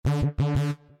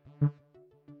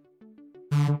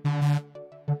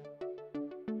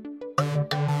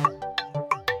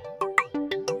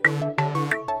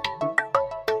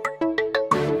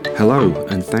Hello,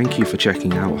 and thank you for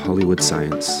checking out Hollywood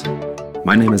Science.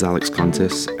 My name is Alex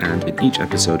Contis, and in each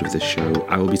episode of this show,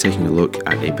 I will be taking a look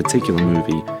at a particular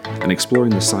movie and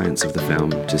exploring the science of the film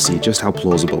to see just how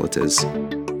plausible it is.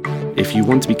 If you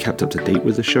want to be kept up to date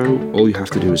with the show, all you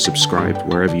have to do is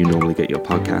subscribe wherever you normally get your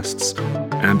podcasts,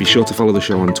 and be sure to follow the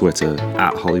show on Twitter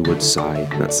at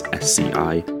HollywoodSci, that's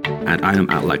SCI, and I am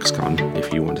at LexCon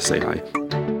if you want to say hi.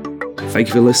 Thank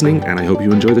you for listening, and I hope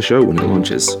you enjoy the show when it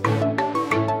launches.